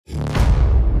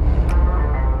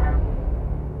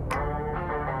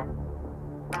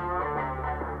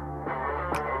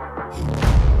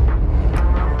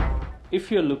If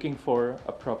you're looking for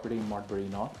a property in Modbury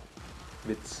North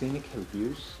with scenic hill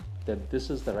views, then this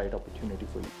is the right opportunity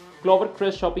for you. Clover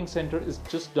Crest Shopping Center is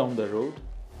just down the road.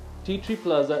 Tea Tree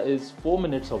Plaza is 4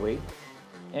 minutes away.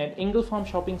 And Ingle Farm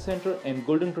Shopping Center and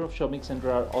Golden Grove Shopping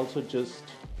Center are also just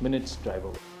minutes drive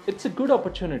away. It's a good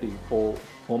opportunity for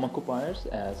home occupiers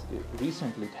as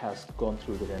recently it has gone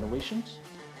through the renovations.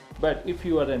 But if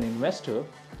you are an investor,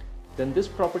 then this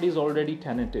property is already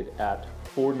tenanted at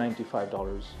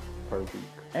 $495 per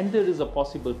week. And there is a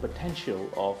possible potential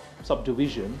of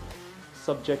subdivision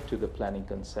subject to the planning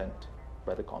consent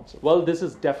by the council. Well, this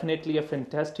is definitely a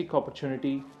fantastic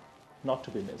opportunity not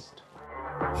to be missed.